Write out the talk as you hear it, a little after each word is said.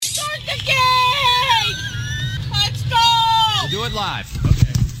it live.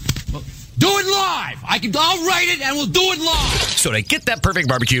 Okay. Well, do it live. I'll write it and we'll do it live. So to get that perfect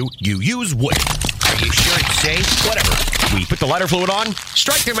barbecue, you use wood. Are you sure it's safe? Whatever. We put the lighter fluid on,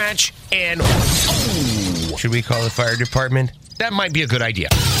 strike the match, and... Oh. Should we call the fire department? That might be a good idea.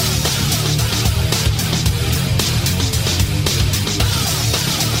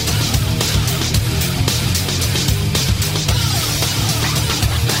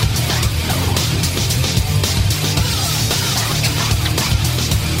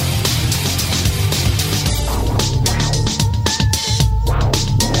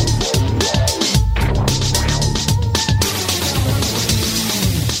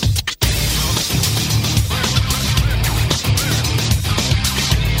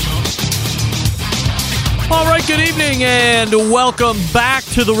 Good evening and welcome back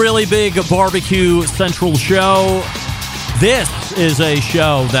to the Really Big Barbecue Central Show. This is a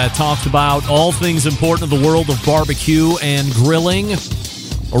show that talks about all things important in the world of barbecue and grilling,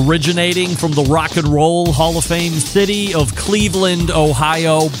 originating from the Rock and Roll Hall of Fame city of Cleveland,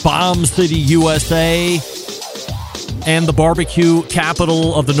 Ohio, Bomb City, USA, and the barbecue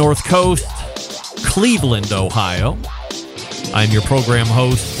capital of the North Coast, Cleveland, Ohio. I'm your program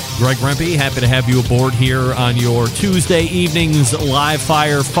host, Greg Rempe. Happy to have you aboard here on your Tuesday evening's live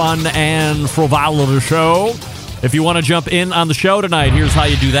fire fun and frivolity show. If you want to jump in on the show tonight, here's how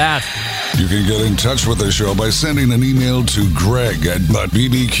you do that. You can get in touch with the show by sending an email to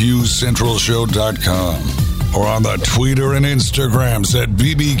greg@bbqcentralshow.com or on the Twitter and Instagrams at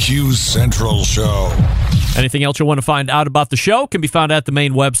BBQ Central Show. Anything else you want to find out about the show can be found at the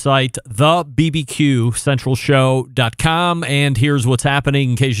main website, thebbqcentralshow.com. And here's what's happening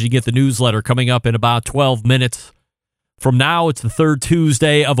in case you get the newsletter coming up in about 12 minutes. From now, it's the third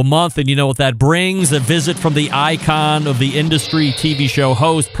Tuesday of a month, and you know what that brings? A visit from the icon of the industry, TV show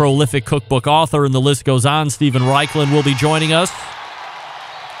host, prolific cookbook author, and the list goes on. Stephen Raichlen will be joining us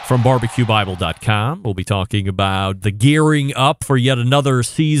from barbecuebible.com. We'll be talking about the gearing up for yet another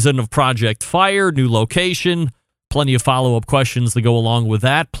season of Project Fire, new location, plenty of follow-up questions to go along with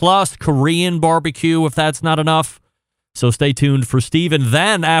that, plus Korean barbecue if that's not enough. So stay tuned for Stephen.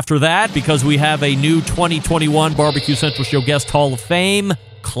 Then after that, because we have a new 2021 Barbecue Central Show Guest Hall of Fame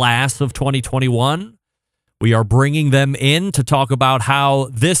class of 2021, we are bringing them in to talk about how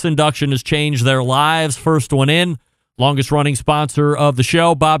this induction has changed their lives. First one in, longest-running sponsor of the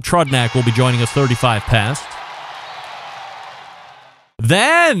show, Bob Trudnak, will be joining us 35 past.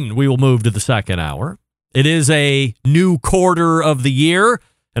 Then we will move to the second hour. It is a new quarter of the year,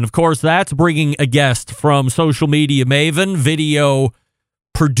 and of course that's bringing a guest from social media maven, video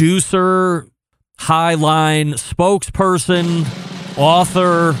producer, Highline spokesperson,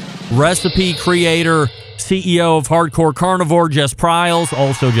 author, recipe creator, CEO of Hardcore Carnivore, Jess Pryles,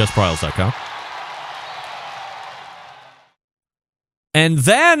 also JessPryles.com. And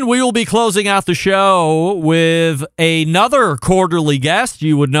then we will be closing out the show with another quarterly guest.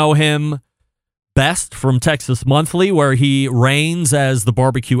 You would know him best from Texas Monthly, where he reigns as the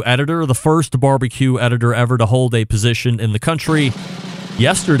barbecue editor, the first barbecue editor ever to hold a position in the country.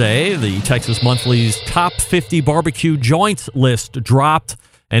 Yesterday, the Texas Monthly's top 50 barbecue joints list dropped,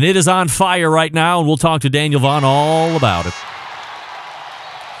 and it is on fire right now, and we'll talk to Daniel Vaughn all about it.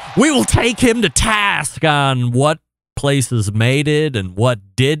 We will take him to task on what places made it and what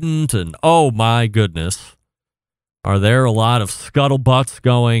didn't, and oh my goodness, are there a lot of scuttlebutts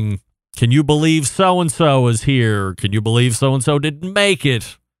going, can you believe so-and-so is here? Can you believe so-and-so didn't make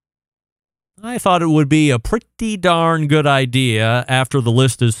it? I thought it would be a pretty darn good idea after the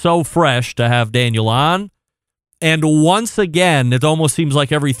list is so fresh to have Daniel on. And once again, it almost seems like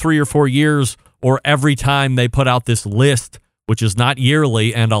every 3 or 4 years or every time they put out this list, which is not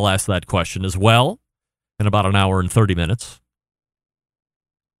yearly, and I'll ask that question as well in about an hour and 30 minutes.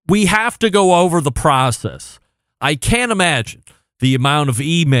 We have to go over the process. I can't imagine the amount of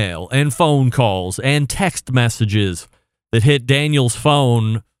email and phone calls and text messages that hit Daniel's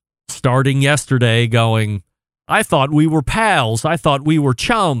phone starting yesterday going, I thought we were pals. I thought we were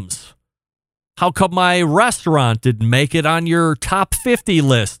chums. How come my restaurant didn't make it on your top 50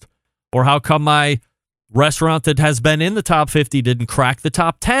 list? Or how come my restaurant that has been in the top 50 didn't crack the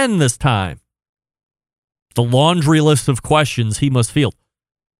top 10 this time? The laundry list of questions he must field.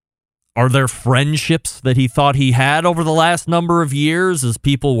 Are there friendships that he thought he had over the last number of years as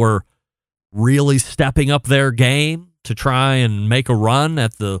people were really stepping up their game to try and make a run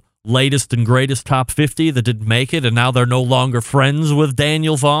at the latest and greatest top 50 that didn't make it, and now they're no longer friends with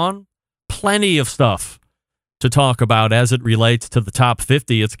Daniel Vaughn? Plenty of stuff to talk about as it relates to the top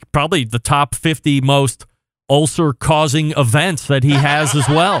 50. It's probably the top 50 most ulcer-causing events that he has as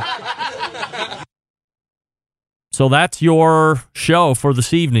well. So that's your show for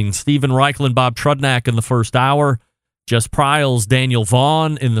this evening. Stephen Raichlen, Bob Trudnak in the first hour. Jess Pryles, Daniel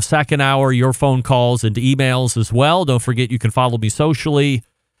Vaughn in the second hour. Your phone calls and emails as well. Don't forget you can follow me socially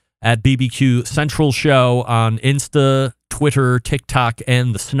at BBQ Central Show on Insta, Twitter, TikTok,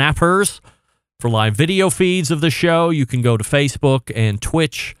 and the Snappers. For live video feeds of the show, you can go to Facebook and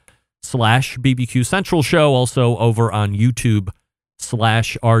Twitch/BBQ Central Show. Also over on YouTube/RD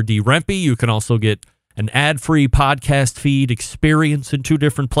Rempe. You can also get an ad-free podcast feed experience in two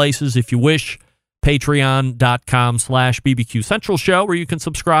different places if you wish. Patreon.com/BBQ Central Show, where you can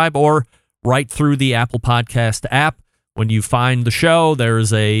subscribe, or right through the Apple Podcast app. When you find the show, there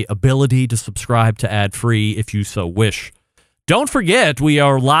is a ability to subscribe to ad-free if you so wish. Don't forget, we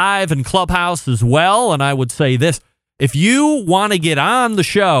are live in Clubhouse as well, and I would say this. If you want to get on the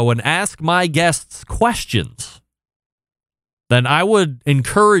show and ask my guests questions, then I would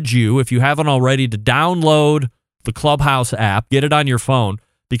encourage you, if you haven't already, to download the Clubhouse app, get it on your phone,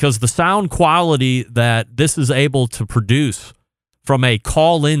 because the sound quality that this is able to produce from a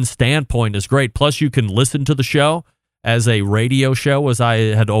call-in standpoint is great. Plus, you can listen to the show as a radio show, as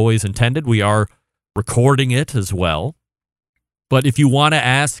I had always intended. We are recording it as well. But if you want to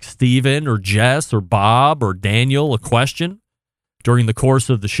ask Steven or Jess or Bob or Daniel a question during the course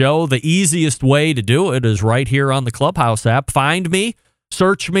of the show, the easiest way to do it is right here on the Clubhouse app. Find me,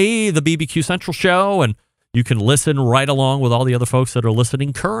 search me, the BBQ Central Show, and you can listen right along with all the other folks that are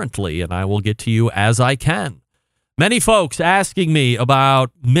listening currently, and I will get to you as I can. Many folks asking me about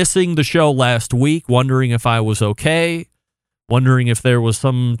missing the show last week, wondering if I was okay, wondering if there was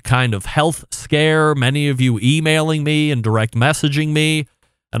some kind of health scare. Many of you emailing me and direct messaging me,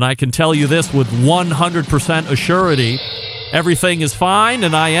 and I can tell you this with 100% assurity. Everything is fine,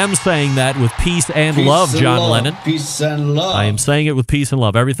 and I am saying that with peace and love, John Lennon. Peace and love. I am saying it with peace and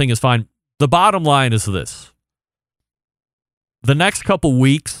love. Everything is fine. The bottom line is this. The next couple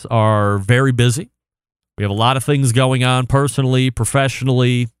weeks are very busy. We have a lot of things going on personally,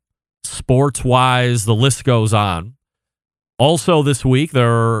 professionally, sports-wise. The list goes on. Also this week,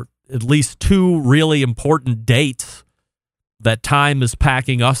 there are at least two really important dates that time is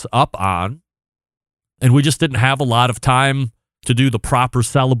packing us up on. And we just didn't have a lot of time to do the proper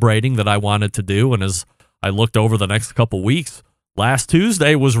celebrating that I wanted to do. And as I looked over the next couple weeks, last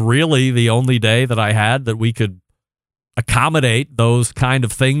Tuesday was really the only day that I had that we could accommodate those kind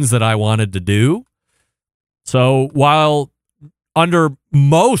of things that I wanted to do. So while under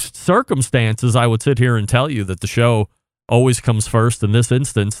most circumstances, I would sit here and tell you that the show always comes first, in this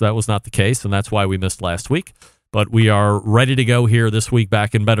instance, that was not the case, and that's why we missed last week. But we are ready to go here this week,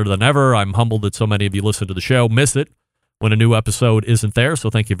 back and better than ever. I'm humbled that so many of you listen to the show, miss it when a new episode isn't there. So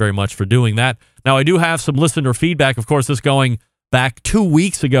thank you very much for doing that. Now, I do have some listener feedback. Of course, this going back 2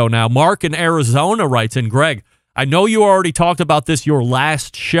 weeks ago now. Mark in Arizona writes in, Greg, I know you already talked about this your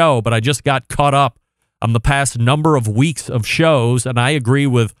last show, but I just got caught up on the past number of weeks of shows, and I agree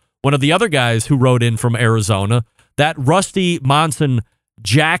with one of the other guys who wrote in from Arizona. That Rusty Monson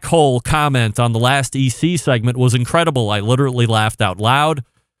jackhole comment on the last EC segment was incredible. I literally laughed out loud.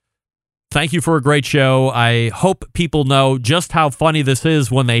 Thank you for a great show. I hope people know just how funny this is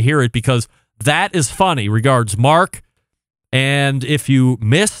when they hear it, because that is funny. Regards, Mark. And if you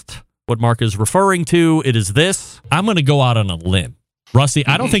missed what Mark is referring to, it is this. I'm going to go out on a limb. Rusty,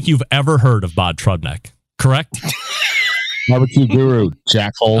 I don't think you've ever heard of Bob Trudnak, correct? Barbecue guru,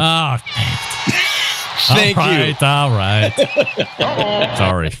 jackhole. Oh, Thank you. All right.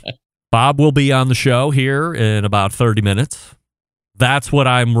 Sorry. Bob will be on the show here in about 30 minutes. That's what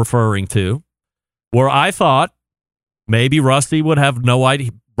I'm referring to. Where I thought maybe Rusty would have no idea.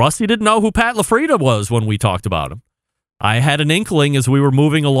 Rusty didn't know who Pat LaFrieda was when we talked about him. I had an inkling as we were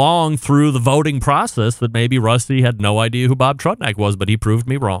moving along through the voting process that maybe Rusty had no idea who Bob Trudnak was, but he proved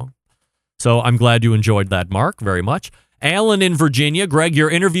me wrong. So I'm glad you enjoyed that, Mark, very much. Alan in Virginia. Greg,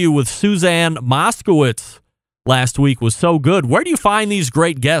 your interview with Suzanne Moskowitz last week was so good. Where do you find these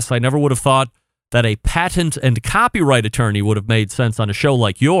great guests? I never would have thought that a patent and copyright attorney would have made sense on a show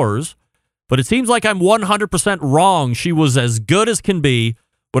like yours, but it seems like I'm 100% wrong. She was as good as can be.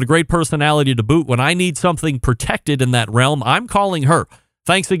 What a great personality to boot. When I need something protected in that realm, I'm calling her.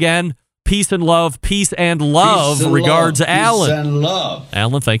 Thanks again. Peace and love. Peace and love. Peace and Regards, love. Alan. Peace and love.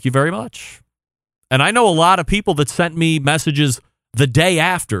 Alan, thank you very much. And I know a lot of people that sent me messages the day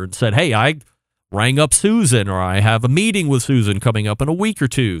after and said, hey, I rang up Susan, or I have a meeting with Susan coming up in a week or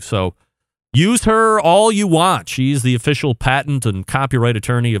two. So use her all you want. She's the official patent and copyright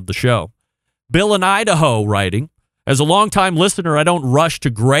attorney of the show. Bill in Idaho writing, as a longtime listener, I don't rush to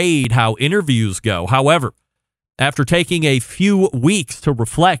grade how interviews go. However, After taking a few weeks to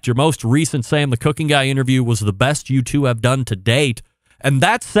reflect, your most recent Sam the Cooking Guy interview was the best you two have done to date. And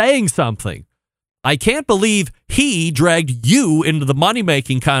that's saying something. I can't believe he dragged you into the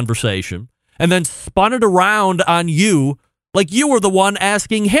money-making conversation and then spun it around on you like you were the one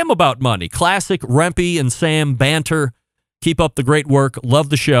asking him about money. Classic Rempe and Sam banter. Keep up the great work. Love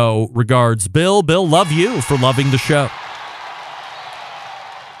the show. Regards, Bill. Bill, love you for loving the show.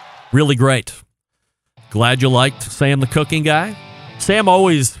 Really great. Glad you liked Sam the Cooking Guy. Sam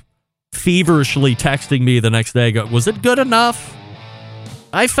always feverishly texting me the next day. Was it good enough?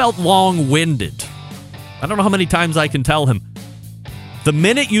 I felt long-winded. I don't know how many times I can tell him. The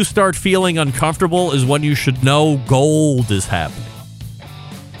minute you start feeling uncomfortable is when you should know gold is happening.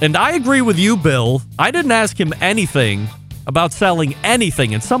 And I agree with you, Bill. I didn't ask him anything about selling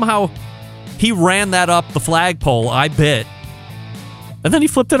anything, and somehow he ran that up the flagpole. I bit. And then he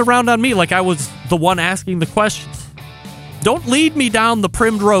flipped it around on me like I was the one asking the questions. Don't lead me down the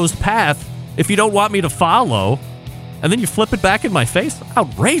primrose path if you don't want me to follow. And then you flip it back in my face?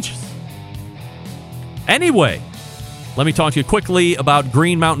 Outrageous. Anyway, let me talk to you quickly about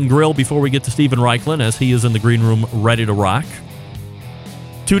Green Mountain Grill before we get to Stephen Raichlen, as he is in the green room ready to rock.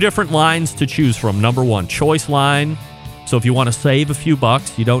 2 different lines to choose from. Number 1, choice line. So if you want to save a few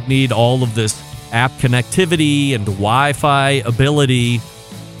bucks, you don't need all of this app connectivity and Wi-Fi ability.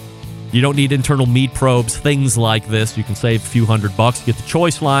 You don't need internal meat probes, things like this. You can save a few $100. Get the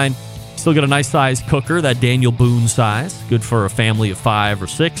choice line. Still got a nice size cooker, that Daniel Boone size. Good for a family of 5 or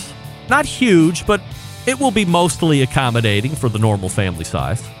 6. Not huge, but it will be mostly accommodating for the normal family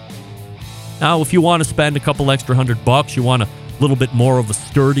size. Now, if you want to spend a couple extra $100, you want a little bit more of a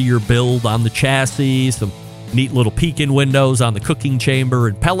sturdier build on the chassis, some neat little peek-in windows on the cooking chamber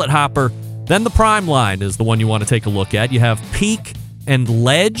and pellet hopper, then the Prime line is the one you want to take a look at. You have Peak and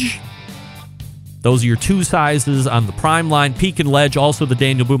Ledge. Those are your 2 sizes on the Prime line. Peak and Ledge, also the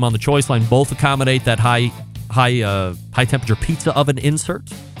Daniel Boone on the Choice line, both accommodate that high temperature pizza oven insert.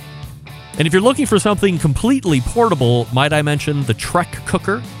 And if you're looking for something completely portable, might I mention the Trek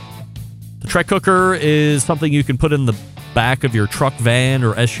cooker? The Trek cooker is something you can put in the back of your truck, van,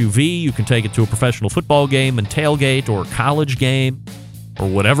 or SUV. You can take it to a professional football game and tailgate, or college game, or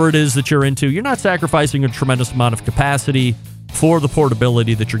whatever it is that you're into. You're not sacrificing a tremendous amount of capacity for the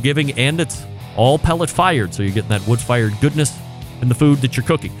portability that you're giving, and it's all pellet fired, so you're getting that wood-fired goodness in the food that you're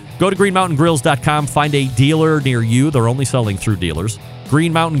cooking. Go to greenmountaingrills.com, find a dealer near you. They're only selling through dealers.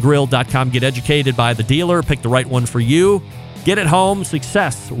 greenmountaingrill.com, get educated by the dealer, pick the right one for you, get it home,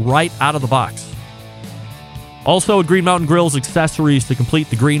 success right out of the box. Also, Green Mountain Grill's accessories to complete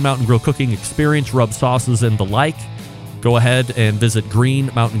the Green Mountain Grill cooking experience, rub sauces and the like. Go ahead and visit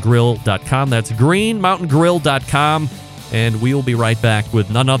greenmountaingrill.com. That's greenmountaingrill.com, and we will be right back with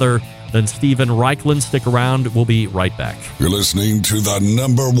none other than Stephen Raichlen. Stick around. We'll be right back. You're listening to the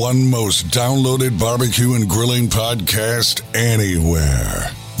 #1 most downloaded barbecue and grilling podcast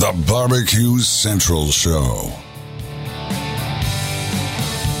anywhere. The Barbecue Central Show.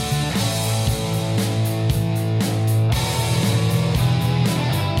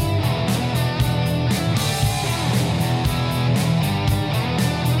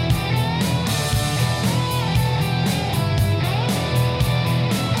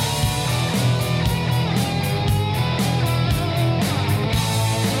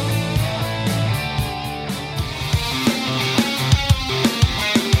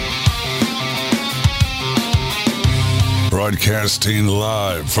 Broadcasting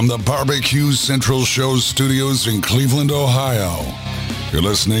live from the Barbecue Central Show studios in Cleveland, Ohio. You're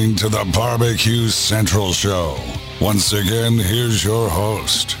listening to the Barbecue Central Show. Once again, here's your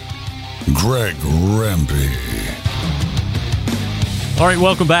host, Greg Rempe. All right,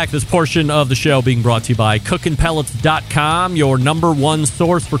 welcome back. This portion of the show being brought to you by cookinpellets.com, your #1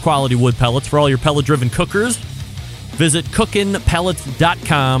 source for quality wood pellets for all your pellet-driven cookers. Visit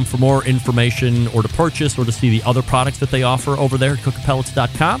cookinpellets.com for more information, or to purchase or to see the other products that they offer over there at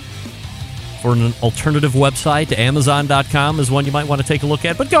cookinpellets.com. For an alternative website, Amazon.com is one you might want to take a look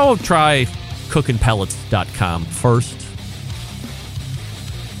at, but go try cookinpellets.com first.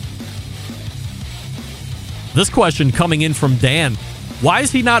 This question coming in from Dan. Why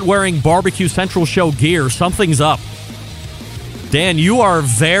is he not wearing Barbecue Central Show gear? Something's up. Dan, you are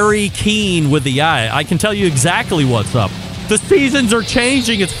very keen with the eye. I can tell you exactly what's up. The seasons are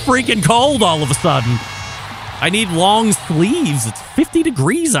changing. It's freaking cold all of a sudden. I need long sleeves. It's 50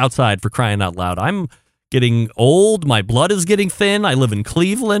 degrees outside, for crying out loud. I'm getting old. My blood is getting thin. I live in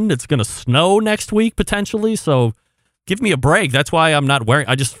Cleveland. It's going to snow next week, potentially. So give me a break. That's why I'm not wearing...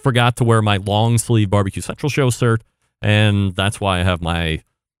 I just forgot to wear my long sleeve Barbecue Central Show shirt. And that's why I have my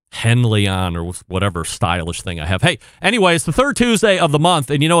Henley on or whatever stylish thing I have. Hey, anyway, it's the third Tuesday of the month,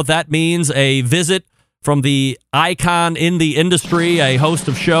 and you know what that means? A visit from the icon in the industry, a host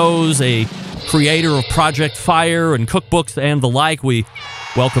of shows, a creator of Project Fire and cookbooks and the like. We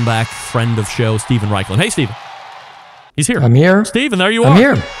welcome back friend of show, Stephen Raichlen. Hey, Stephen. He's here. I'm here. Stephen, there you are. I'm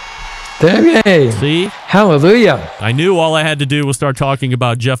here. Hey. See? Hallelujah. I knew all I had to do was start talking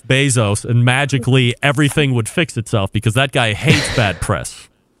about Jeff Bezos, and magically everything would fix itself because that guy hates bad press.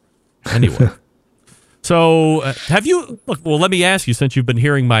 Anyway. So, have you... Look, well, let me ask you, since you've been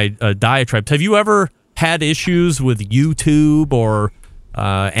hearing my diatribes, have you ever had issues with YouTube or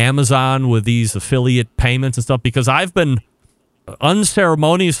Amazon with these affiliate payments and stuff? Because I've been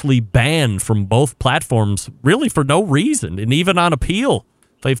unceremoniously banned from both platforms, really for no reason, and even on appeal.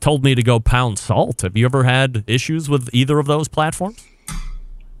 They've told me to go pound salt. Have you ever had issues with either of those platforms?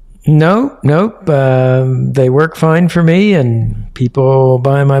 Nope. They work fine for me, and people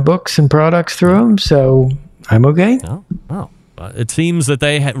buy my books and products through them, so I'm okay. Oh. It seems that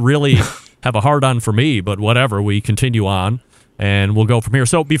they really have a hard-on for me, but whatever. We continue on, and we'll go from here.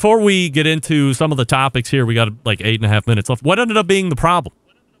 So before we get into some of the topics here, we got like 8.5 minutes left. What ended up being the problem?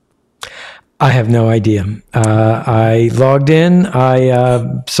 I have no idea. I logged in.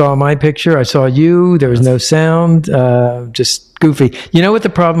 I saw my picture. I saw you. There was no sound. Just goofy. You know what the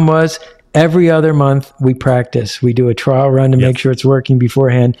problem was? Every other month we practice. We do a trial run to make sure it's working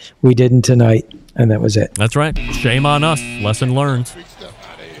beforehand. We didn't tonight, and that was it. That's right. Shame on us. Lesson learned.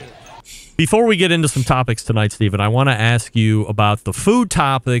 Before we get into some topics tonight, Stephen, I want to ask you about the food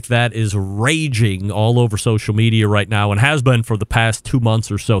topic that is raging all over social media right now and has been for the past 2 months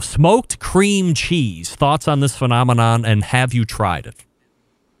or so. Smoked cream cheese. Thoughts on this phenomenon, and have you tried it?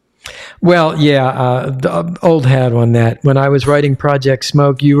 Well, the old hat on that. When I was writing Project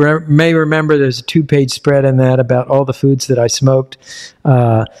Smoke, you may remember there's a 2-page spread in that about all the foods that I smoked.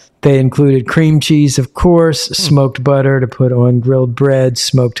 They included cream cheese, of course, smoked butter to put on grilled bread,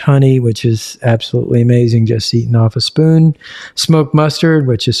 smoked honey, which is absolutely amazing, just eaten off a spoon, smoked mustard,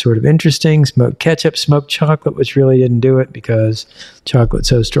 which is sort of interesting, smoked ketchup, smoked chocolate, which really didn't do it because chocolate's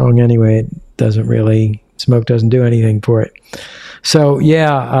so strong anyway, smoke doesn't do anything for it. So,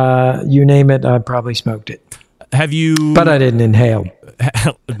 you name it, I probably smoked it. Have you... But I didn't inhale.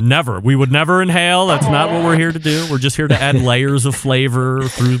 Never. We would never inhale. That's not what we're here to do. We're just here to add layers of flavor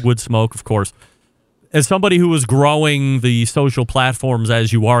through wood smoke, of course. As somebody who is growing the social platforms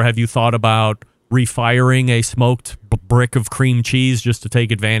as you are, have you thought about refiring a smoked brick of cream cheese just to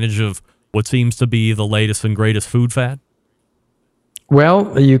take advantage of what seems to be the latest and greatest food fad?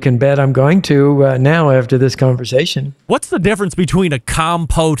 Well, you can bet I'm going to now after this conversation. What's the difference between a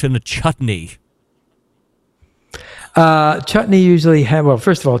compote and a chutney? Chutney usually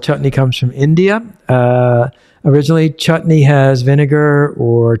first of all, chutney comes from India. Originally, chutney has vinegar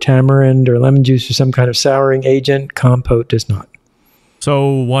or tamarind or lemon juice or some kind of souring agent. Compote does not.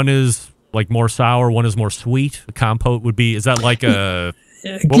 So one is like more sour, one is more sweet. A compote would be, is that like a...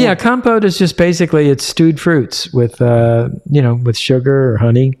 compote is just basically it's stewed fruits with sugar or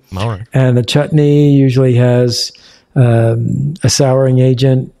honey. All right. And the chutney usually has a souring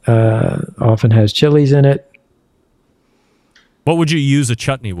agent, often has chilies in it. What would you use a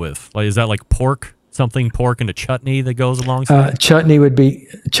chutney with? Like, is that like pork and a chutney that goes alongside? Chutney would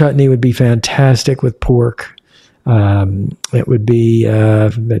be fantastic with pork. It would be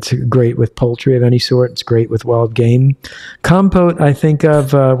it's great with poultry of any sort. It's great with wild game. Compote I think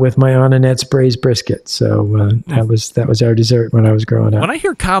of with my Aunt Annette's braised brisket. So that was our dessert when I was growing up. When I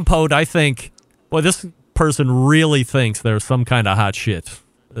hear compote, I think, boy, this person really thinks there's some kind of hot shit.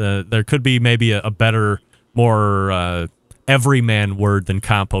 There could be maybe a better, more everyman word than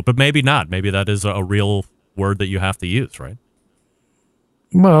compote, but maybe not. Maybe that is a real word that you have to use, right?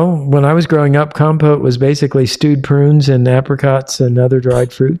 Well, when I was growing up, compote was basically stewed prunes and apricots and other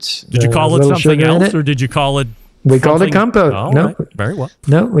dried fruits. Did you call it something else, or did you call it... We called it compote. No, right. Very well.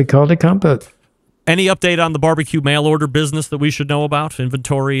 No, we called it compote. Any update on the barbecue mail order business that we should know about?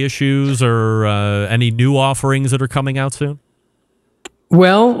 Inventory issues or any new offerings that are coming out soon?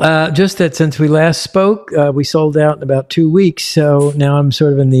 Well, just that since we last spoke, we sold out in about 2 weeks. So now I'm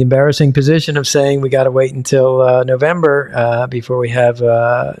sort of in the embarrassing position of saying we got to wait until November before we have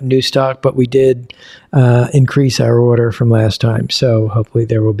new stock. But we did increase our order from last time. So hopefully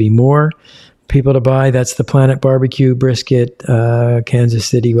there will be more people to buy. That's the Planet Barbecue brisket, Kansas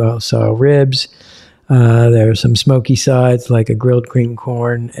City style ribs. There are some smoky sides like a grilled cream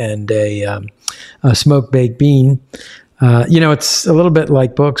corn and a smoked baked bean. It's a little bit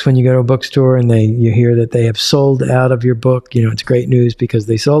like books when you go to a bookstore and you hear that they have sold out of your book. It's great news because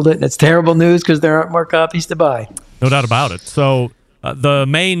they sold it, and it's terrible news because there aren't more copies to buy. No doubt about it. So The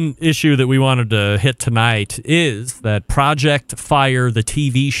main issue that we wanted to hit tonight is that Project Fire, the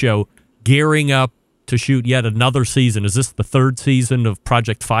TV show, gearing up to shoot yet another season. Is this the third season of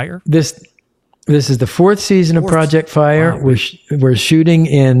Project Fire? This is the fourth season of Project Fire. Wow. We're shooting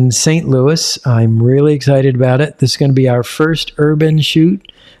in St. Louis. I'm really excited about it. This is going to be our first urban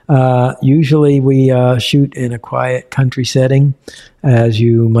shoot. Usually we shoot in a quiet country setting, as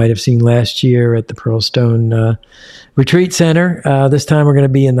you might have seen last year at the Pearlstone Retreat Center. This time we're going to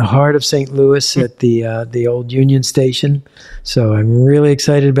be in the heart of St. Louis at the old Union Station. So I'm really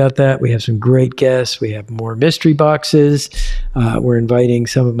excited about that. We have some great guests. We have more mystery boxes. We're inviting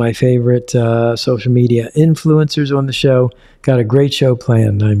some of my favorite social media influencers on the show. Got a great show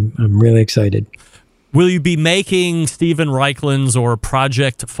planned. I'm really excited. Will you be making Stephen Reichlen's or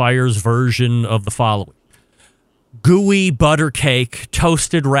Project Fire's version of the following? Gooey butter cake,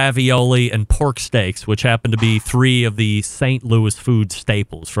 toasted ravioli, and pork steaks, which happen to be three of the St. Louis food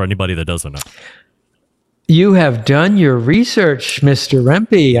staples for anybody that doesn't know. You have done your research, Mr.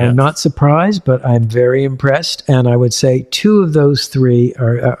 Rempe. Yes. I'm not surprised, but I'm very impressed. And I would say two of those three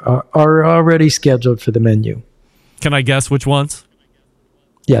are already scheduled for the menu. Can I guess which ones?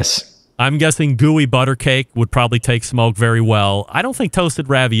 Yes. I'm guessing gooey butter cake would probably take smoke very well. I don't think toasted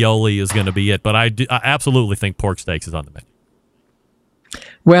ravioli is going to be it, but I absolutely think pork steaks is on the menu.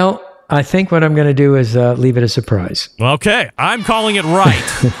 Well, I think what I'm going to do is leave it a surprise. Okay, I'm calling it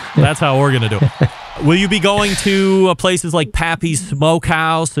right. That's how we're going to do it. Will you be going to places like Pappy's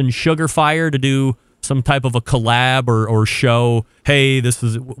Smokehouse and Sugar Fire to do some type of a collab or show? Hey, this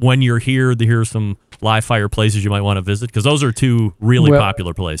is when you're here. Here's some live fire places you might want to visit, because those are two really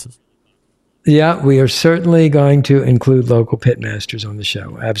popular places. Yeah, we are certainly going to include local pitmasters on the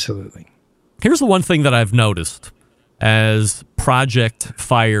show. Absolutely. Here's the one thing that I've noticed as Project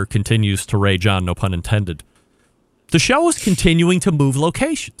Fire continues to rage on, no pun intended. The show is continuing to move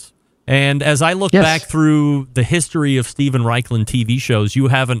locations. And as I look back through the history of Stephen Raichlen TV shows, you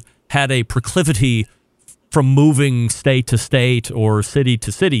haven't had a proclivity from moving state to state or city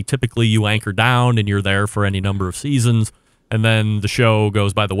to city. Typically, you anchor down and you're there for any number of seasons. And then the show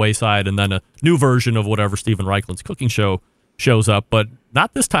goes by the wayside, and then a new version of whatever Stephen Reichlen's cooking show shows up. But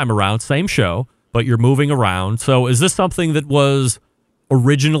not this time around, same show, but you're moving around. So is this something that was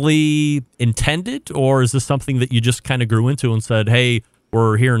originally intended, or is this something that you just kind of grew into and said, hey,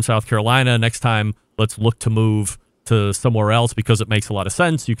 we're here in South Carolina, next time let's look to move to somewhere else because it makes a lot of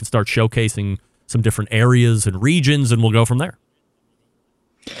sense. You can start showcasing some different areas and regions, and we'll go from there.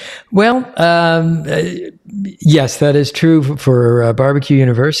 Well, yes, that is true for Barbecue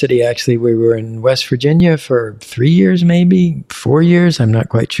University. Actually, we were in West Virginia for 3 years, maybe 4 years. I'm not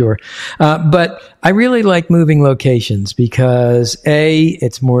quite sure. But I really like moving locations because, A,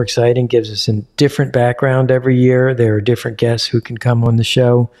 it's more exciting, gives us a different background every year. There are different guests who can come on the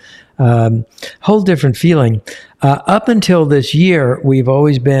show. Whole different feeling. Up until this year, we've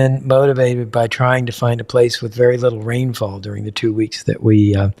always been motivated by trying to find a place with very little rainfall during the 2 weeks that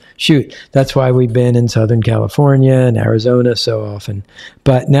we shoot. That's why we've been in Southern California and Arizona so often.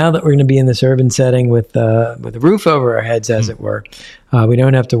 But now that we're going to be in this urban setting with a roof over our heads, as it were, we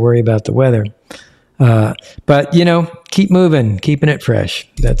don't have to worry about the weather. But, keep moving, keeping it fresh.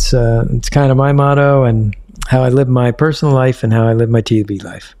 That's it's kind of my motto and how I live my personal life and how I live my TV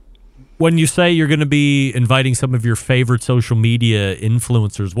life. When you say you're going to be inviting some of your favorite social media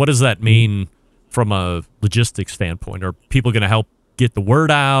influencers, what does that mean from a logistics standpoint? Are people going to help get the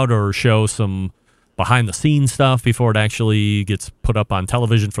word out or show some behind-the-scenes stuff before it actually gets put up on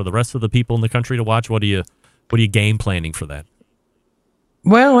television for the rest of the people in the country to watch? What are you game planning for that?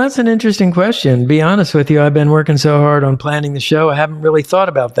 Well, that's an interesting question. Be honest with you, I've been working so hard on planning the show, I haven't really thought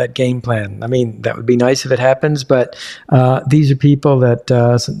about that game plan. I mean, that would be nice if it happens, but these are people that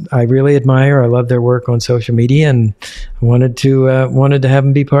I really admire. I love their work on social media, and I wanted to have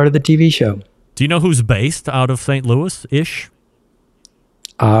them be part of the TV show. Do you know who's based out of St. Louis-ish?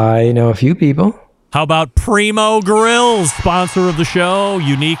 I know a few people. How about Primo Grills, sponsor of the show?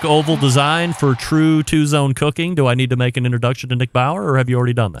 Unique oval design for true two-zone cooking. Do I need to make an introduction to Nick Bauer, or have you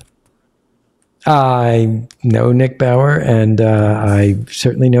already done that? I know Nick Bauer, and I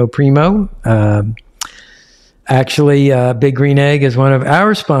certainly know Primo. Actually, Big Green Egg is one of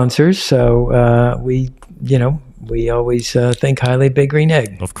our sponsors, so we always think highly of Big Green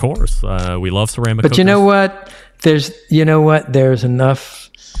Egg. Of course, we love ceramic. But cookers.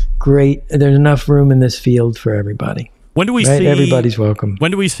 There's enough room in this field for everybody. When do we see? Everybody's welcome. When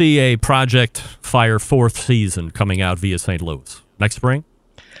do we see a Project Fire 4th season coming out via St. Louis? Next spring?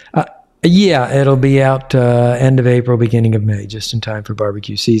 Yeah, it'll be out end of April, beginning of May, just in time for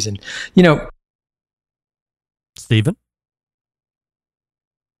barbecue season. Stephen?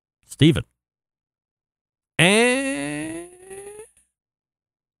 Steven. And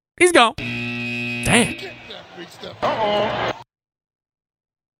he's gone. Damn.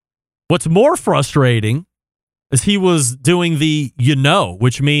 What's more frustrating is he was doing the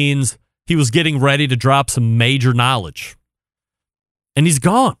which means he was getting ready to drop some major knowledge. And he's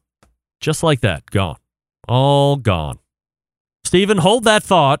gone. Just like that. Gone. All gone. Steven, hold that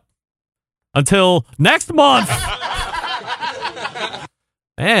thought until next month.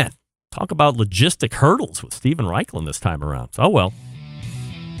 Man, talk about logistic hurdles with Steven Raichlen this time around. Oh, well.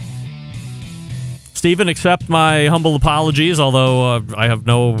 Steven, accept my humble apologies, although I have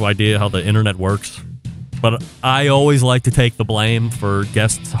no idea how the internet works. But I always like to take the blame for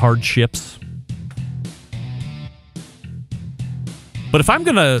guests' hardships. But if I'm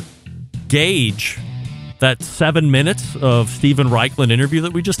going to gauge that 7 minutes of Steven Raichlen interview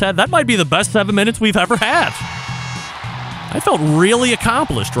that we just had, that might be the best 7 minutes we've ever had. I felt really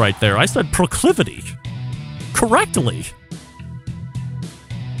accomplished right there. I said proclivity correctly.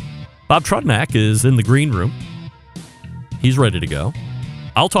 Bob Trudnak is in the green room. He's ready to go.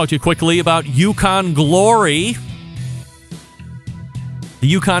 I'll talk to you quickly about Yukon Glory. The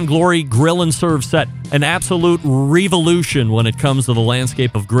Yukon Glory Grill and Serve set. An absolute revolution when it comes to the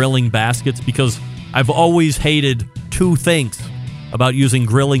landscape of grilling baskets, because I've always hated two things about using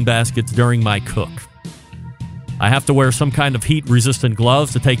grilling baskets during my cook. I have to wear some kind of heat-resistant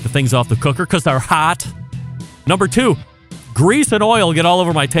gloves to take the things off the cooker because they're hot. Number two, grease and oil get all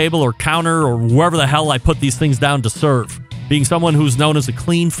over my table or counter or wherever the hell I put these things down to serve. Being someone who's known as a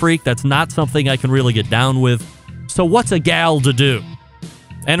clean freak, that's not something I can really get down with. So what's a gal to do?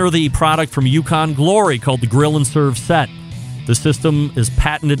 Enter the product from Yukon Glory called the Grill and Serve Set. The system is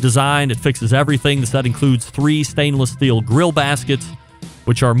patented design. It fixes everything. The set includes 3 stainless steel grill baskets,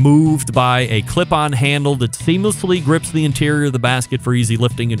 which are moved by a clip-on handle that seamlessly grips the interior of the basket for easy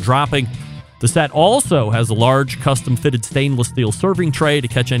lifting and dropping. The set also has a large custom-fitted stainless steel serving tray to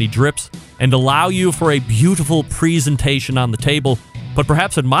catch any drips and allow you for a beautiful presentation on the table, but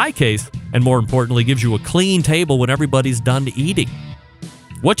perhaps in my case, and more importantly, gives you a clean table when everybody's done eating.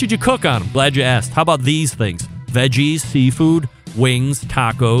 What should you cook on? I'm glad you asked. How about these things? Veggies, seafood, wings,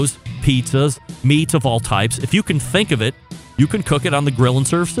 tacos, pizzas, meats of all types. If you can think of it, you can cook it on the Grill and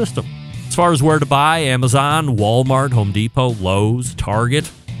Serve system. As far as where to buy, Amazon, Walmart, Home Depot, Lowe's, Target,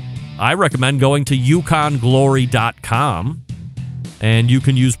 I recommend going to yukonglory.com, and you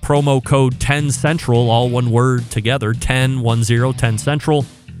can use promo code 10Central, all one word together, 10 Central,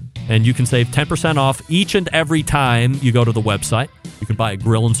 and you can save 10% off each and every time you go to the website. You can buy a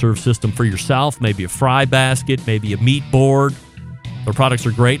Grill and Serve system for yourself, maybe a fry basket, maybe a meat board. Their products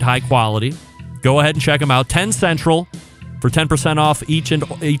are great, high quality. Go ahead and check them out. 10 Central for 10% off each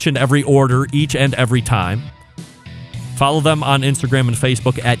and every order, each and every time. Follow them on Instagram and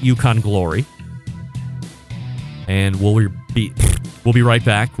Facebook at Yukon Glory. And we'll be right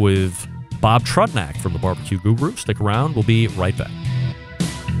back with Bob Trudnak from the Barbecue Guru. Stick around. We'll be right back.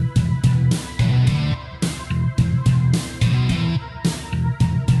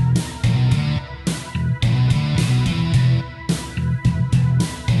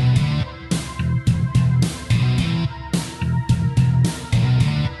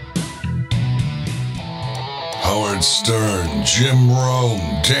 Howard Stern, Jim Rome,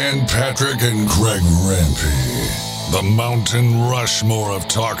 Dan Patrick, and Greg Rempe. The Mountain Rushmore of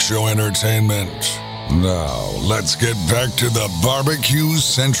talk show entertainment. Now, let's get back to the Barbecue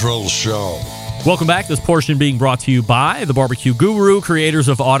Central Show. Welcome back. This portion being brought to you by the Barbecue Guru, creators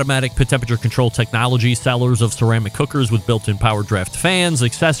of automatic pit temperature control technology, sellers of ceramic cookers with built-in power draft fans,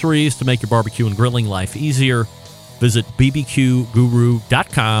 accessories to make your barbecue and grilling life easier. Visit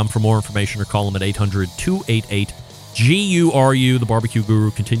bbqguru.com for more information or call them at 800-288-GURU. The Barbecue Guru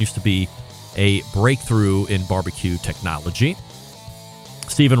continues to be a breakthrough in barbecue technology.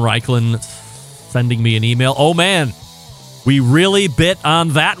 Steven Raichlen sending me an email. Oh, man, we really bit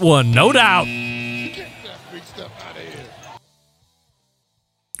on that one, no doubt.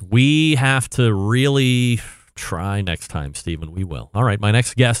 We have to really try next time, Steven. We will. All right, my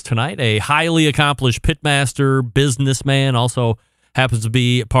next guest tonight, a highly accomplished pitmaster, businessman, also happens to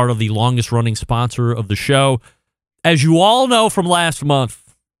be part of the longest-running sponsor of the show. As you all know from last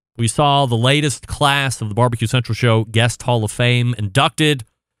month, we saw the latest class of the Barbecue Central Show Guest Hall of Fame inducted.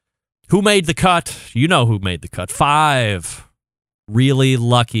 Who made the cut? You know who made the cut. 5 really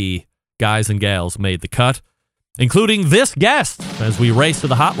lucky guys and gals made the cut, including this guest, as we race to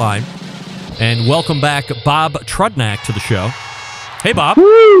the hotline. And welcome back Bob Trudnak to the show. Hey, Bob.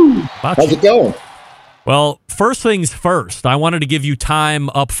 Woo! How's it going? Well, first things first, I wanted to give you time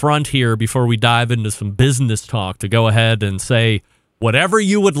up front here before we dive into some business talk to go ahead and say whatever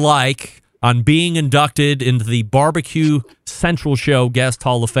you would like on being inducted into the Barbecue Central Show Guest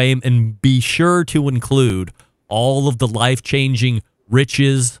Hall of Fame, and be sure to include all of the life-changing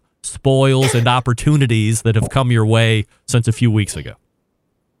riches, spoils, and opportunities that have come your way since a few weeks ago.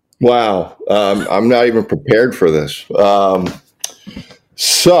 Wow. I'm not even prepared for this.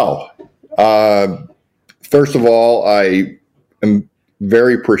 First of all, I am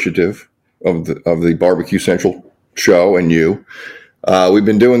very appreciative of the Barbecue Central show and you. We've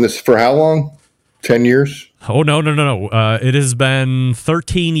been doing this for how long? 10 years? Oh, no. It has been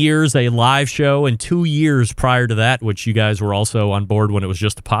 13 years, a live show, and 2 years prior to that, which you guys were also on board when it was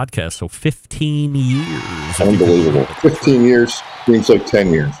just a podcast. So 15 years. Unbelievable. 15 years seems like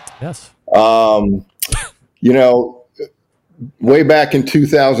 10 years. Yes. Way back in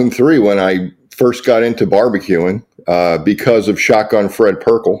 2003 when I first got into barbecuing, because of Shotgun Fred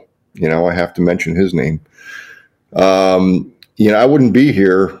Perkle, I have to mention his name. I wouldn't be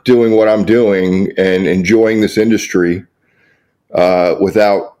here doing what I'm doing and enjoying this industry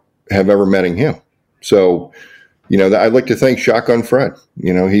without have ever meeting him. So, I'd like to thank Shotgun Fred.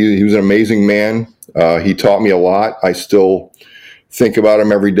 He was an amazing man. He taught me a lot. I still think about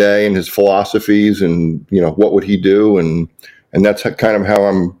him every day and his philosophies and, what would he do? And that's kind of how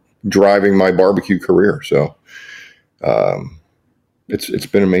I'm driving my barbecue career. So it's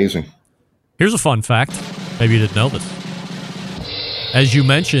been amazing. Here's a fun fact. Maybe you didn't know this. As you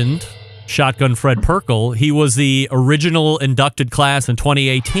mentioned, Shotgun Fred Perkle, he was the original inducted class in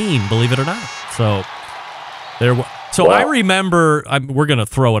 2018, believe it or not. So wow. I remember, we're going to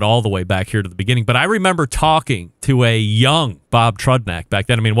throw it all the way back here to the beginning, but I remember talking to a young Bob Trudnak back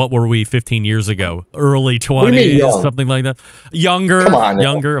then. I mean, what were we 15 years ago? Early 20s, something like that. Younger. Come on,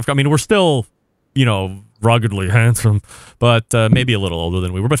 younger. I mean, we're still, ruggedly handsome, but maybe a little older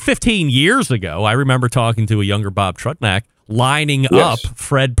than we were. But 15 years ago, I remember talking to a younger Bob Trudnak, lining up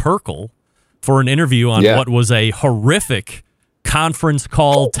Fred Perkle for an interview on what was a horrific conference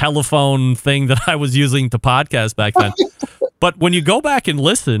call telephone thing that I was using to podcast back then. But when you go back and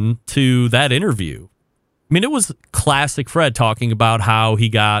listen to that interview, I mean, it was classic Fred talking about how he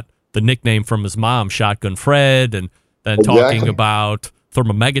got the nickname from his mom, Shotgun Fred, and then talking about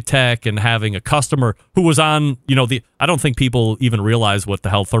Thermomegatech and having a customer who was on, I don't think people even realize what the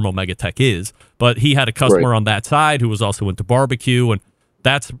hell Thermomegatech is, but he had a customer on that side who was also into barbecue, and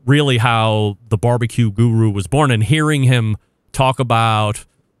that's really how the barbecue guru was born. And hearing him talk about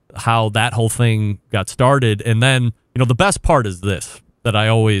how that whole thing got started, and then, the best part is this, that I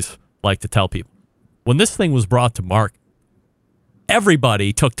always like to tell people. When this thing was brought to market,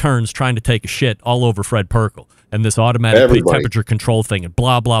 everybody took turns trying to take a shit all over Fred Perkle and this automatic temperature control thing and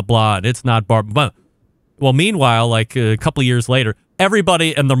blah, blah, blah, and it's not barbecue. Well, meanwhile, like a couple of years later,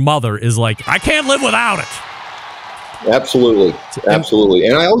 everybody and their mother is like, I can't live without it. Absolutely. Absolutely.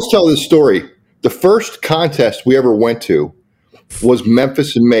 And I always tell this story. The first contest we ever went to was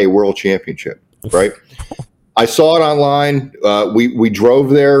Memphis in May World Championship, right? I saw it online. We drove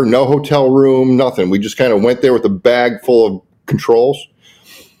there, no hotel room, nothing. We just kind of went there with a bag full of controls.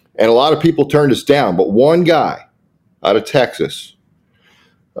 And a lot of people turned us down. But one guy out of Texas,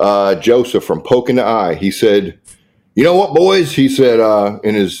 Joseph from Poking Eye, he said, "You know what, boys?" He said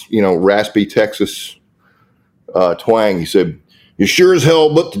in his, raspy Texas twang, he said, "You sure as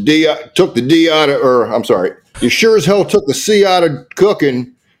hell took the D out of, or I'm sorry, you sure as hell took the C out of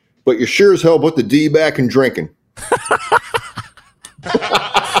cooking, but you sure as hell put the D back in drinking."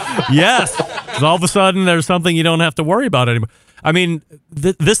 Yes. All of a sudden, there's something you don't have to worry about anymore. I mean,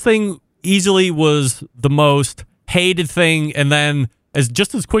 this thing easily was the most hated thing, and then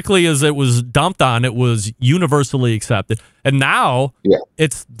just as quickly as it was dumped on, it was universally accepted. And now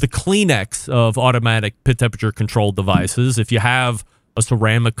it's the Kleenex of automatic pit temperature controlled devices. If you have a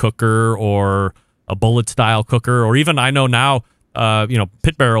ceramic cooker or a bullet style cooker, or even I know now,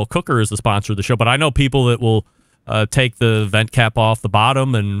 Pit Barrel Cooker is the sponsor of the show, but I know people that will take the vent cap off the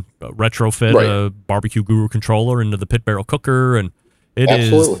bottom and retrofit a Barbecue Guru controller into the Pit Barrel Cooker, and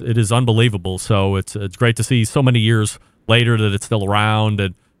it is unbelievable. So it's great to see so many years later that it's still around,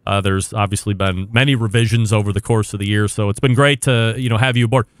 and there's obviously been many revisions over the course of the year. So it's been great to have you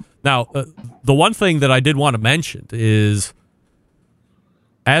aboard. Now, the one thing that I did want to mention is,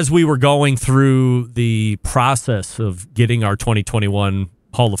 as we were going through the process of getting our 2021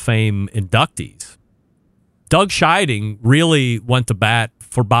 Hall of Fame inductees, Doug Scheiding really went to bat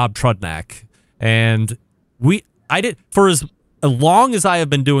for Bob Trudnak. And I did, for as long as I have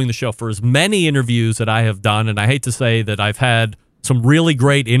been doing the show, for as many interviews that I have done, and I hate to say that I've had some really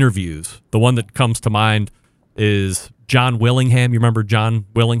great interviews. The one that comes to mind is John Willingham. You remember John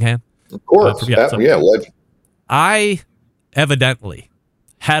Willingham? Of course. Legend. evidently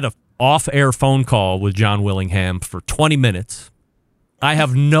had a off-air phone call with John Willingham for 20 minutes. I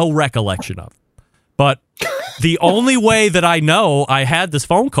have no recollection of it. But the only way that I know I had this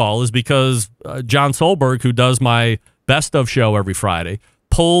phone call is because John Solberg, who does my Best of show every Friday,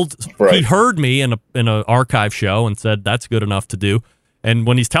 he heard me in an archive show and said, that's good enough to do. And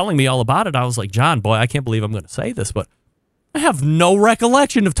when he's telling me all about it, I was like, John, boy, I can't believe I'm going to say this, but I have no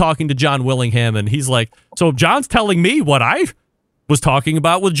recollection of talking to John Willingham. And he's like, so John's telling me what I was talking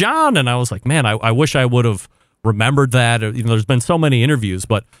about with John. And I was like, man, I wish I would have remembered that. There's been so many interviews,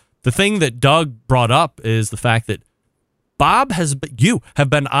 but the thing that Doug brought up is the fact that you have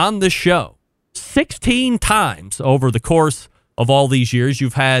been on this show 16 times over the course of all these years.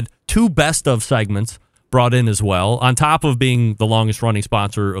 You've had 2 best of segments brought in as well, on top of being the longest running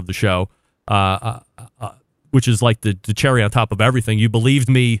sponsor of the show, which is like the cherry on top of everything. You believed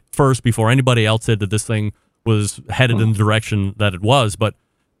me first before anybody else said that this thing was headed in the direction that it was. But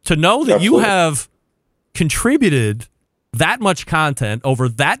to know that you have contributed that much content over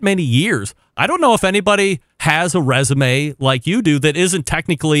that many years, I don't know if anybody has a resume like you do that isn't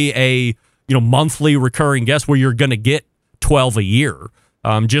technically a monthly recurring guest where you're going to get 12 a year.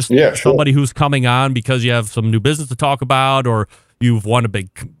 Somebody who's coming on because you have some new business to talk about or you've won a big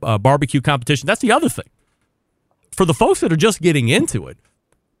barbecue competition. That's the other thing. For the folks that are just getting into it,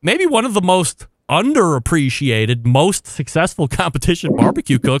 maybe one of the most underappreciated, most successful competition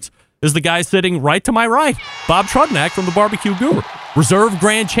barbecue cooks is the guy sitting right to my right, Bob Trudnak from the Barbecue Guru, reserve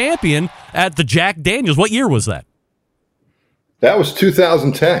grand champion at the Jack Daniels. What year was that? That was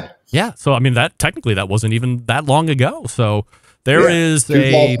 2010. Yeah, so I mean that wasn't even that long ago. So there is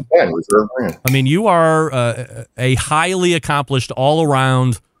reserve brand. I mean, you are a highly accomplished all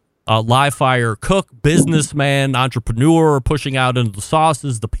around live fire cook, businessman, entrepreneur, pushing out into the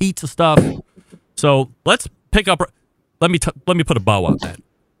sauces, the pizza stuff. So let's pick up. Let me put a bow on that.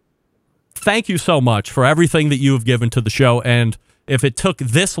 Thank you so much for everything that you have given to the show. And if it took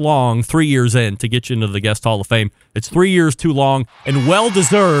this long, 3 years in, to get you into the Guest Hall of Fame, it's 3 years too long and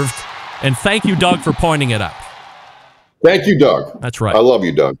well-deserved. And thank you, Doug, for pointing it out. Thank you, Doug. That's right. I love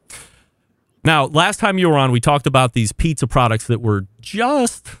you, Doug. Now, last time you were on, we talked about these pizza products that were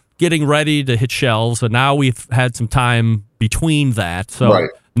just getting ready to hit shelves, and now we've had some time between that. So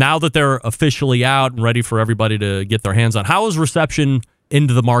now that they're officially out and ready for everybody to get their hands on, how has reception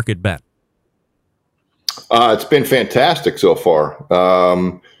into the market been? It's been fantastic so far.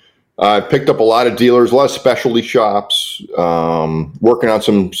 I picked up a lot of dealers, a lot of specialty shops, working on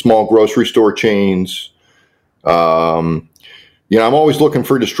some small grocery store chains. I'm always looking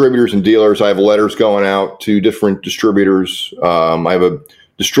for distributors and dealers. I have letters going out to different distributors. I have a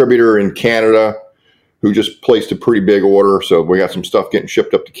distributor in Canada who just placed a pretty big order. So we got some stuff getting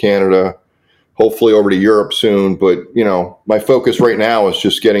shipped up to Canada, hopefully over to Europe soon. But, my focus right now is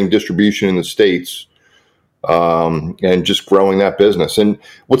just getting distribution in the States. And just growing that business. And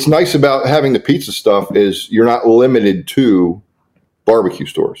what's nice about having the pizza stuff is you're not limited to barbecue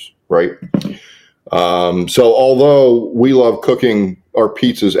stores, right? So although we love cooking our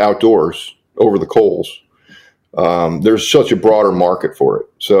pizzas outdoors over the coals, there's such a broader market for it.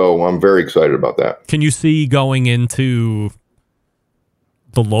 So I'm very excited about that. Can you see going into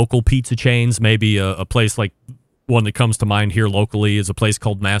the local pizza chains, maybe a place like one that comes to mind here locally is a place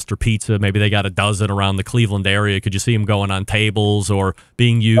called Master Pizza. Maybe they got a dozen around the Cleveland area. Could you see them going on tables or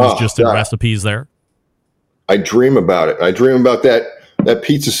being used in recipes there? I dream about it. I dream about that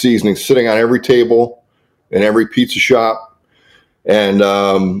pizza seasoning sitting on every table in every pizza shop. And,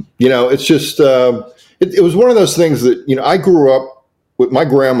 it's just, it was one of those things that, I grew up with my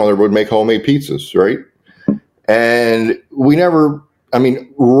grandmother would make homemade pizzas, right? And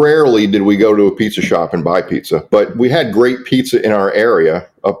rarely did we go to a pizza shop and buy pizza, but we had great pizza in our area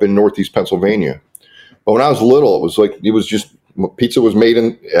up in Northeast Pennsylvania. But when I was little, it was just pizza was made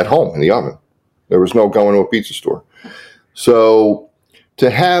at home in the oven. There was no going to a pizza store. So to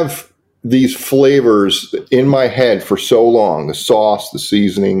have these flavors in my head for so long, the sauce, the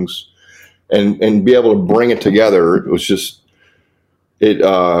seasonings, and be able to bring it together, it was just,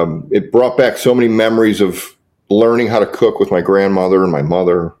 it brought back so many memories of learning how to cook with my grandmother and my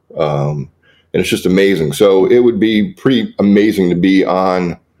mother. And it's just amazing. So it would be pretty amazing to be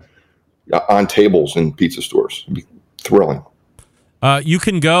on tables in pizza stores. It'd be thrilling. You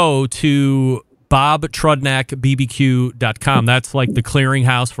can go to bobtrudnackbbq.com. That's like the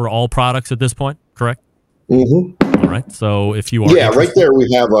clearinghouse for all products at this point, correct? Mm-hmm. All right. So if you are right there we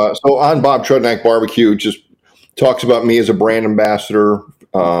have, so on Bob Trudnak Barbecue, just talks about me as a brand ambassador,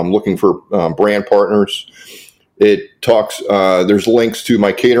 looking for brand partners. It talks, there's links to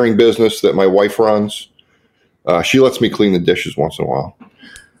my catering business that my wife runs. She lets me clean the dishes once in a while.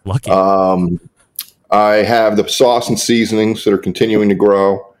 Lucky. I have the sauce and seasonings that are continuing to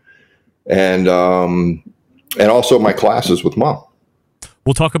grow, and also my classes with Mom.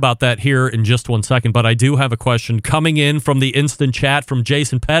 We'll talk about that here in just 1 second, but I do have a question coming in from the instant chat from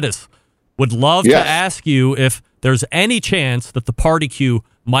Jason Pettis. Would love to ask you if there's any chance that the Party Q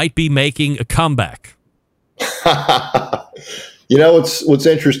might be making a comeback. What's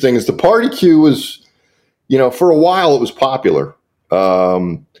interesting is the Party Q was, for a while it was popular.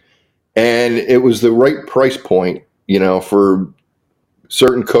 And it was the right price point, for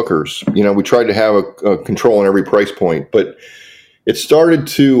certain cookers. We tried to have a control on every price point, but it started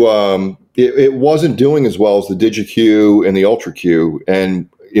to, it wasn't doing as well as the DigiQ and the Ultra Q. And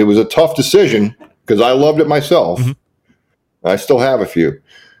it was a tough decision because I loved it myself. Mm-hmm. I still have a few.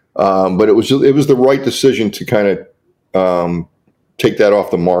 But it was the right decision to kind of take that off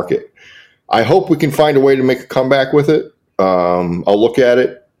the market. I hope we can find a way to make a comeback with it. I'll look at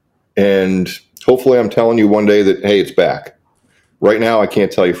it, and hopefully I'm telling you one day that, hey, it's back. Right now, I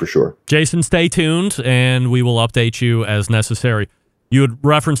can't tell you for sure. Jason, stay tuned, and we will update you as necessary. You had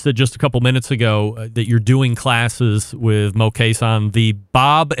referenced it just a couple minutes ago that you're doing classes with Mo Case on the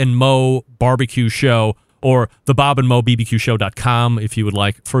Bob and Mo Barbecue Show, or the bobandmobbqshow.com if you would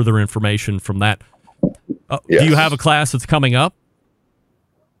like further information from that. Yes. Do you have a class that's coming up?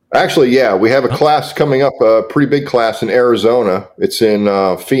 Actually, yeah, we have a class coming up, a pretty big class in Arizona. It's in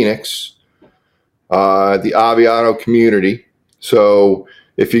Phoenix, the Aviano community. So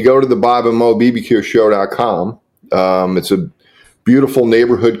if you go to the bobandmobbqshow.com, it's a beautiful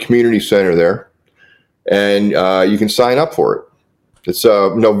neighborhood community center there, and you can sign up for it. It's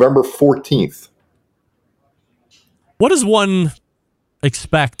November 14th. What does one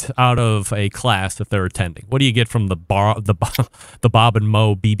expect out of a class if they're attending? What do you get from the Bob and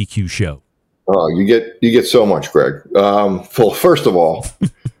Mo BBQ show? Oh, you get so much, Greg. Well, first of all,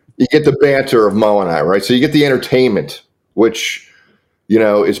 you get the banter of Mo and I, right? So you get the entertainment, which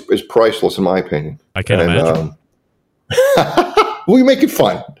is priceless in my opinion. I can't imagine. We make it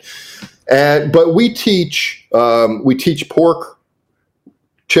fun, but we teach pork,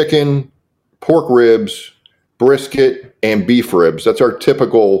 chicken, pork ribs, brisket, and beef ribs. That's our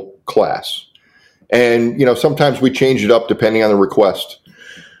typical class. And, sometimes we change it up depending on the request.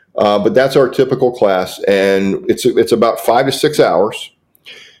 But that's our typical class. And it's about 5 to 6 hours.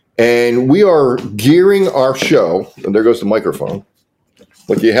 And we are gearing our show, and there goes the microphone.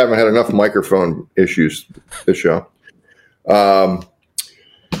 Like you haven't had enough microphone issues this show.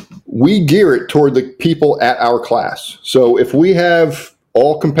 We gear it toward the people at our class. So if we have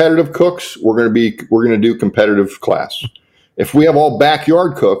all competitive cooks, we're going to do competitive class. If we have all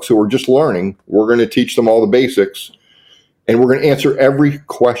backyard cooks who are just learning, we're going to teach them all the basics, and we're going to answer every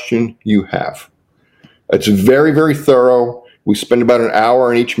question you have. It's very, very thorough. We spend about an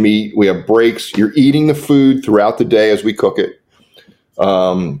hour on each meat. We have breaks. You're eating the food throughout the day as we cook it.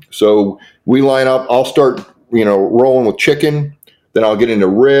 So we line up. I'll start, rolling with chicken. Then I'll get into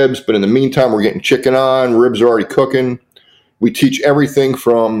ribs. But in the meantime, we're getting chicken on. Ribs are already cooking. We teach everything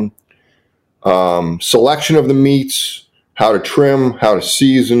from selection of the meats, how to trim, how to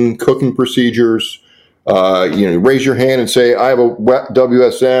season, cooking procedures. Raise your hand and say, I have a wet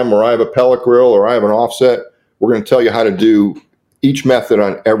WSM, or I have a pellet grill, or I have an offset. We're going to tell you how to do each method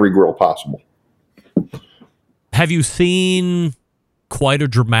on every grill possible. Have you seen quite a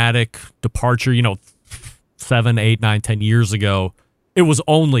dramatic departure? 7, 8, 9, 10 years ago, it was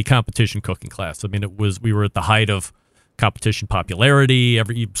only competition cooking class. I mean, we were at the height of competition popularity.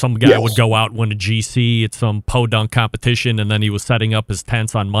 Some guy would go out and win a GC at some podunk competition, and then he was setting up his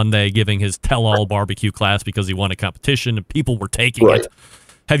tents on Monday, giving his tell-all barbecue class because he won a competition, and people were taking it.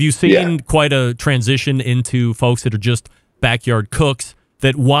 Have you seen quite a transition into folks that are just backyard cooks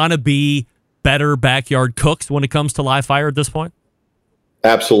that want to be better backyard cooks when it comes to live fire at this point?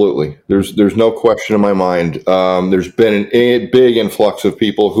 Absolutely. There's no question in my mind. There's been a big influx of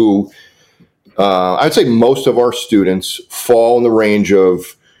people who I'd say most of our students fall in the range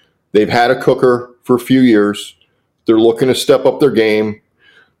of they've had a cooker for a few years. They're looking to step up their game.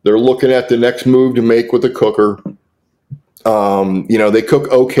 They're looking at the next move to make with the cooker. They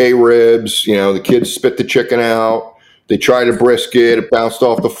cook okay ribs. The kids spit the chicken out. They tried a brisket. It bounced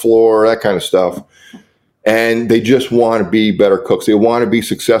off the floor, that kind of stuff. And they just want to be better cooks. They want to be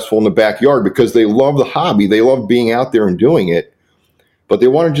successful in the backyard because they love the hobby. They love being out there and doing it. But they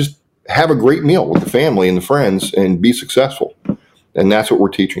want to just have a great meal with the family and the friends and be successful. And that's what we're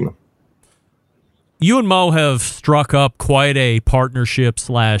teaching them. You and Mo have struck up quite a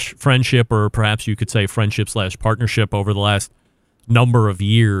partnership/friendship, or perhaps you could say friendship/partnership over the last number of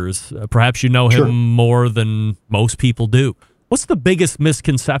years. Perhaps you know him more than most people do. What's the biggest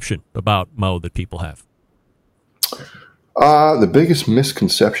misconception about Mo that people have? The biggest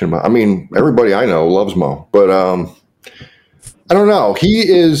misconception about, I mean, everybody I know loves Mo, but I don't know. He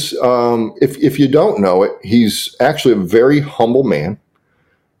is, if you don't know it, he's actually a very humble man.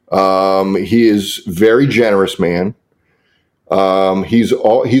 He is very generous man. He's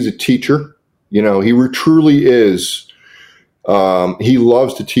a teacher. You know, he truly is. He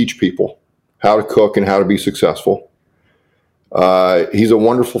loves to teach people how to cook and how to be successful. He's a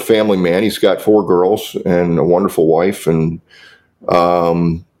wonderful family man. He's got 4 girls and a wonderful wife, and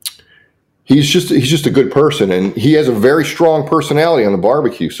he's just a good person, and he has a very strong personality on the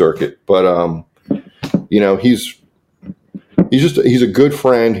barbecue circuit. But you know, he's a good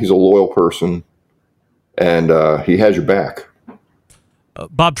friend. He's a loyal person, and he has your back.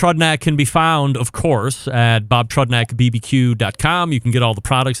 Bob Trudnak can be found, of course, at bobtrudnakbbq.com. You can get all the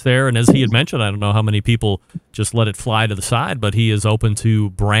products there. And as he had mentioned, I don't know how many people just let it fly to the side, but he is open to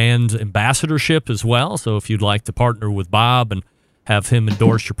brand ambassadorship as well. So if you'd like to partner with Bob and have him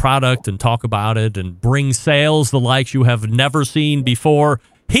endorse your product and talk about it and bring sales the likes you have never seen before,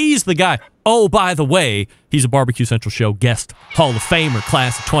 he's the guy. Oh, by the way, he's a Barbecue Central Show guest Hall of Famer,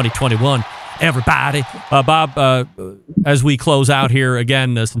 class of 2021. Everybody. Bob, as we close out here,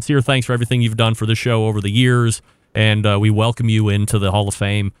 again, sincere thanks for everything you've done for the show over the years, and we welcome you into the Hall of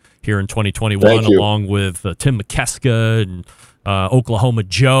Fame here in 2021, along with Tim McKeska and Oklahoma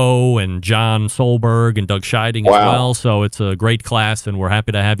Joe and John Solberg and Doug Scheiding as well. So it's a great class, and we're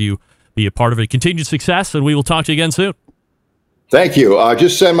happy to have you be a part of it. Continued success, and we will talk to you again soon. Thank you.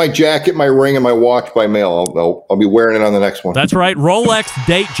 Just send my jacket, my ring, and my watch by mail. I'll be wearing it on the next one. That's right. Rolex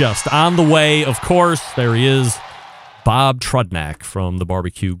Datejust on the way. Of course, there he is, Bob Trudnak from the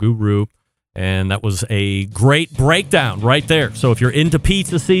Barbecue Guru. And that was a great breakdown right there. So if you're into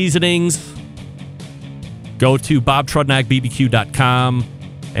pizza seasonings, go to bobtrudnakbbq.com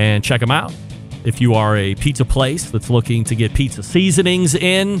and check them out. If you are a pizza place that's looking to get pizza seasonings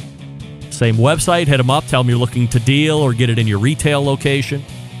in, same website, hit them up, tell them you're looking to deal or get it in your retail location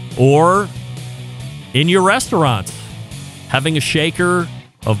or in your restaurants. Having a shaker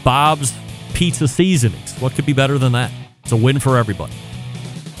of Bob's pizza seasonings. What could be better than that? It's a win for everybody.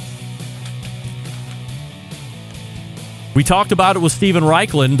 We talked about it with Steven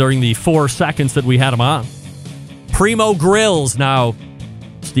Raichlen during the 4 seconds that we had him on. Primo Grills. Now,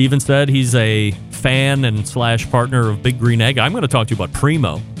 Steven said he's a fan and / partner of Big Green Egg. I'm going to talk to you about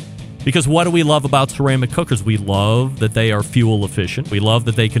Primo. Because what do we love about ceramic cookers? We love that they are fuel efficient. We love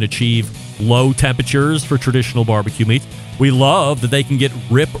that they can achieve low temperatures for traditional barbecue meats. We love that they can get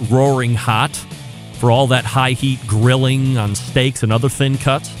rip-roaring hot for all that high-heat grilling on steaks and other thin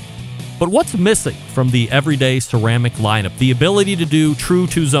cuts. But what's missing from the everyday ceramic lineup? The ability to do true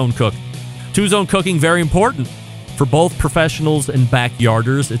two-zone cooking. Two-zone cooking, very important for both professionals and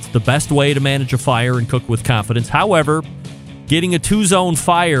backyarders. It's the best way to manage a fire and cook with confidence. However, getting a two-zone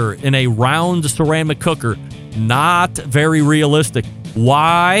fire in a round ceramic cooker, not very realistic.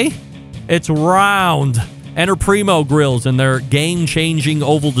 Why? It's round. Enter Primo grills and their game-changing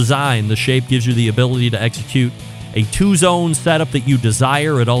oval design. The shape gives you the ability to execute a two-zone setup that you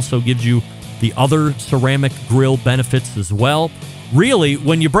desire. It also gives you the other ceramic grill benefits as well. Really,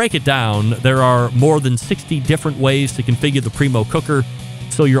 when you break it down, there are more than 60 different ways to configure the Primo cooker,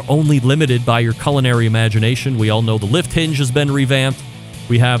 so you're only limited by your culinary imagination. We all know the lift hinge has been revamped.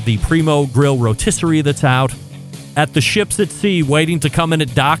 We have the Primo grill rotisserie that's out. At the ships at sea waiting to come in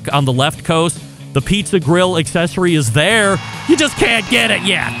at dock on the left coast, the pizza grill accessory is there. You just can't get it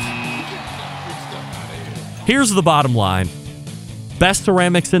yet. Here's the bottom line. Best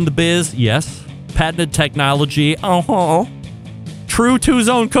ceramics in the biz? Yes. Patented technology? True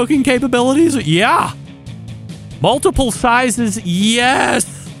two-zone cooking capabilities? Yeah. Multiple sizes?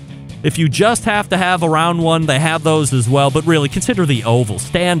 Yes. If you just have to have a round one, they have those as well. But really, consider the oval.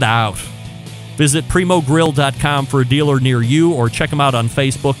 Stand out. Visit primogrill.com for a dealer near you, or check them out on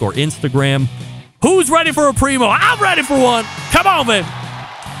Facebook or Instagram. Who's ready for a Primo? I'm ready for one. Come on, man.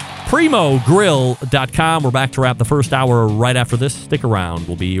 primogrill.com. We're back to wrap the first hour right after this. Stick around.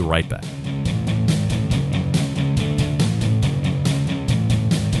 We'll be right back.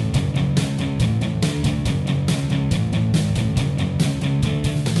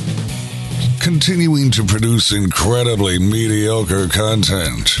 Continuing to produce incredibly mediocre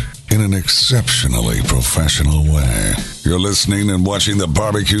content in an exceptionally professional way. You're listening and watching the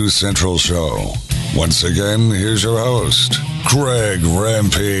Barbecue Central Show. Once again, here's your host, Greg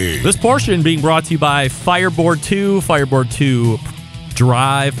Rempe. This portion being brought to you by Fireboard 2, Fireboard 2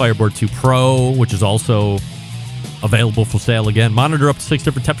 Drive, Fireboard 2 Pro, which is also available for sale again. Monitor up to 6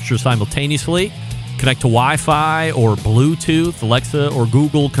 different temperatures simultaneously. Connect to Wi-Fi or Bluetooth, Alexa or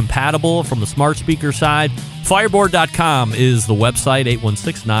Google compatible from the smart speaker side. Fireboard.com is the website.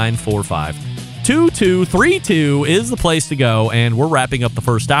 816-945-2232 is the place to go. And we're wrapping up the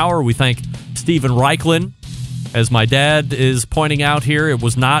first hour. We thank Stephen Raichlen. As my dad is pointing out here, it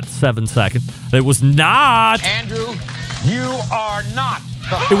was not 7 seconds. It was not. Andrew, you are not.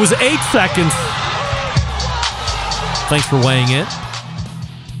 It was 8 seconds. Thanks for weighing in.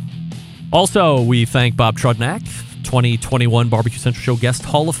 Also, we thank Bob Trudnak, 2021 Barbecue Central Show Guest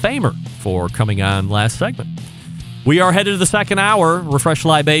Hall of Famer, for coming on last segment. We are headed to the second hour, refresh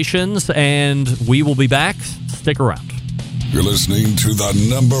libations, and we will be back. Stick around. You're listening to the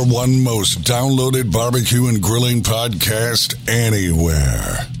 #1 most downloaded barbecue and grilling podcast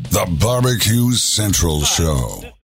anywhere. The Barbecue Central Show.